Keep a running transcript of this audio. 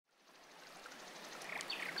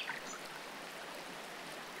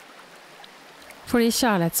Fordi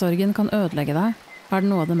kjærlighetssorgen kan ødelegge deg, er den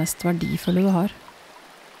noe av det mest verdifulle du har.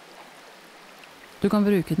 Du kan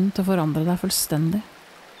bruke den til å forandre deg fullstendig.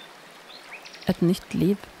 Et nytt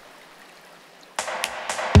liv.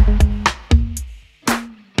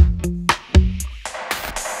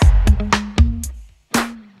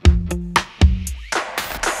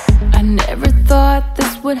 I never thought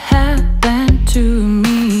this would happen to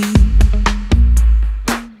me.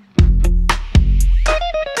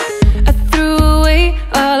 I threw away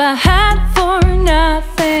all I had for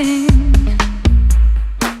nothing.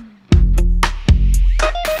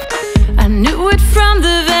 I knew it from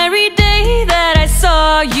the very day that I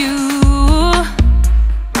saw you,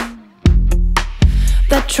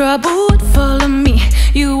 that trouble would follow me.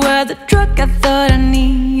 You were the drug I thought I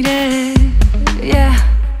needed, yeah.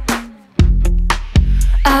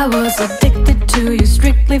 I was addicted to you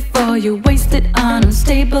strictly for your wasted,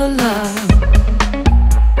 unstable love.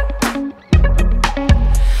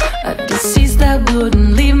 A disease that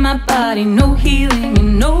wouldn't leave my body, no healing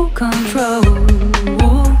and no control.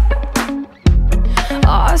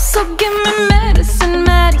 Oh, so give me medicine,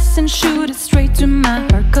 medicine, shoot it straight to my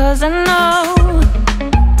heart, 'cause I know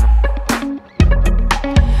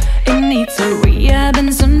it needs a rehab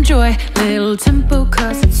and some joy, little tempo,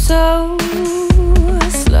 'cause it's so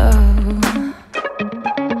slow.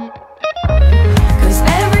 'Cause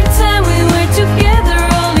every time we were together,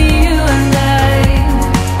 only you and I,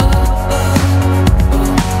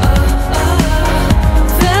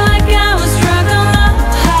 felt like I was drunk on love,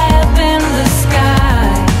 high up in the sky,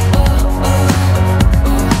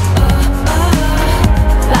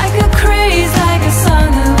 like a craze, like a song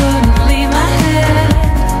that wouldn't leave my head.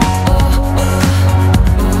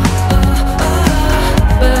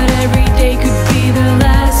 But every day could be the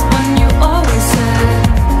last one, you always said.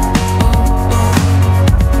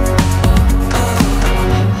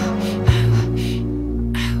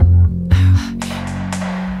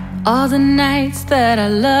 All the nights that I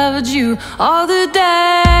loved you, all the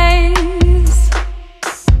days.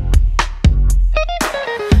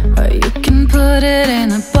 You can put it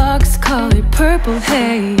in a box, call it purple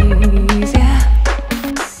haze, yeah.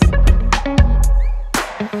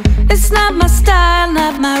 It's not my style,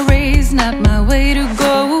 not my race, not my way to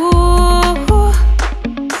go.